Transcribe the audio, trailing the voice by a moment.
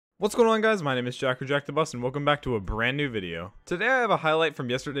What's going on, guys? My name is JackTheBus and welcome back to a brand new video. Today I have a highlight from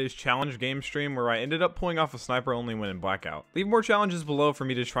yesterday's challenge game stream where I ended up pulling off a sniper only win in Blackout. Leave more challenges below for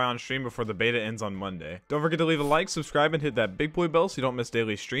me to try on stream before the beta ends on Monday. Don't forget to leave a like, subscribe, and hit that big boy bell so you don't miss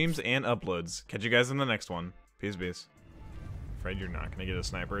daily streams and uploads. Catch you guys in the next one. Peace, peace. Afraid you're not gonna get a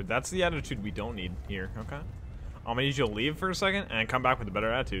sniper. That's the attitude we don't need here, okay? I'm gonna need you to leave for a second and come back with a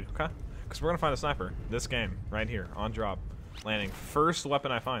better attitude, okay? Because we're gonna find a sniper this game, right here, on drop. Landing. First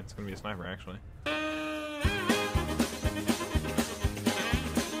weapon I find. It's gonna be a sniper, actually.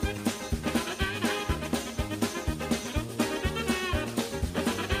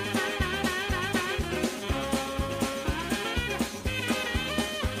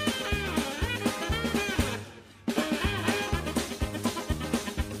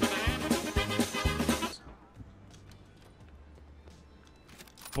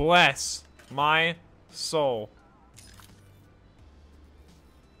 Bless my soul.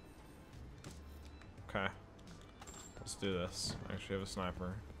 Okay, let's do this. I actually have a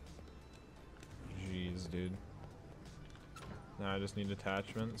sniper. Jeez, dude. Now I just need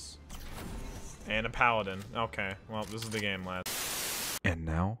attachments. And a paladin. Okay, well, this is the game, lads. And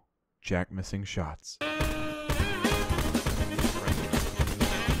now, Jack missing shots.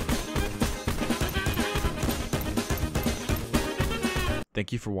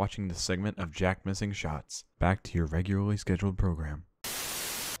 Thank you for watching this segment of Jack missing shots. Back to your regularly scheduled program.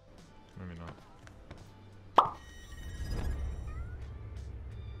 Maybe not.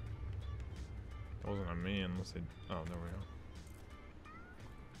 That wasn't on me unless they... Oh, there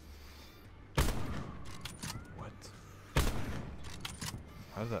we go. What?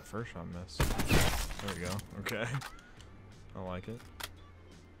 How did that first shot miss? There we go. Okay. I like it.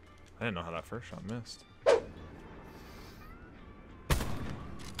 I didn't know how that first shot missed.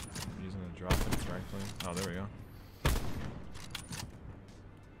 Using a drop and strike plane. Oh, there we go.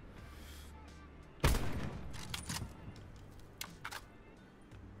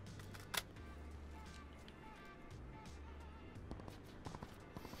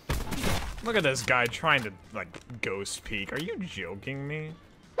 Look at this guy trying to, like, ghost peek. Are you joking me?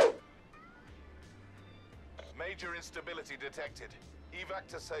 Major instability detected. Evac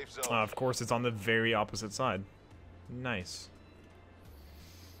to safe zone. Of course, it's on the very opposite side. Nice.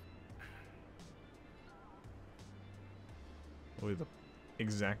 Really the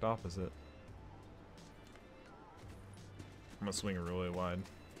exact opposite. I'm gonna swing really wide.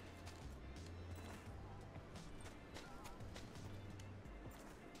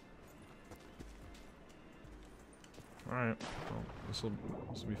 Alright, well, this'll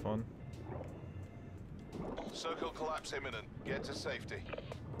be fun. Circle collapse imminent. Get to safety.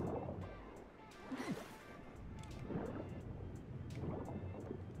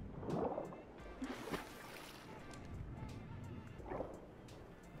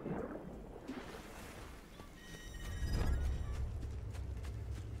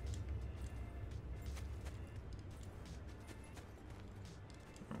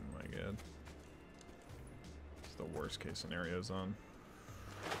 Oh my god. The worst case scenario zone.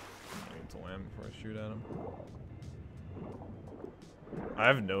 I need to land before I shoot at him. I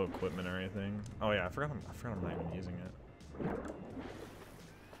have no equipment or anything. Oh yeah, I forgot I'm not even using it.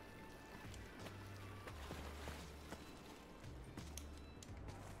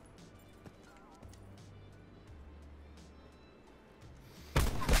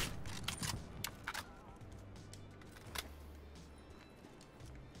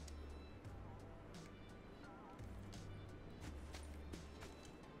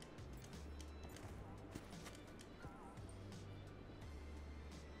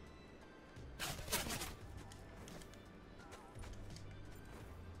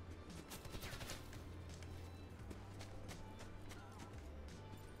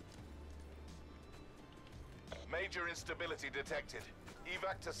 Major instability detected.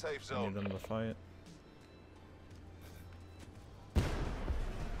 Evac to safe I zone. need them to fight. I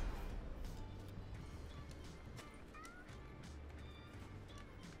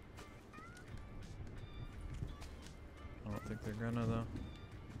don't think they're gonna though.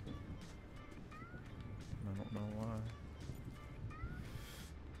 I don't know why.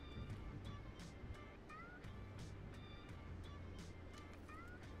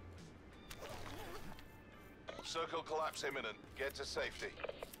 Circle collapse imminent. Get to safety.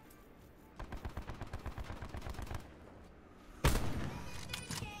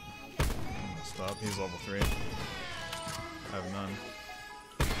 Stop. He's level 3. I have none.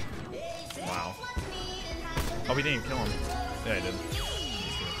 Wow. Oh, we didn't kill him. Yeah, I did.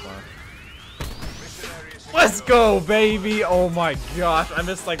 Let's go, baby! Oh my gosh, I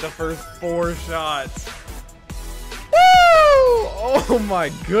missed like the first 4 shots. Woo! Oh my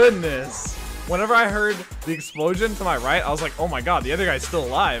goodness. Whenever I heard the explosion to my right, I was like, oh my god, the other guy's still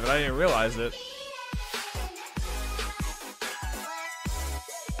alive, and I didn't realize it.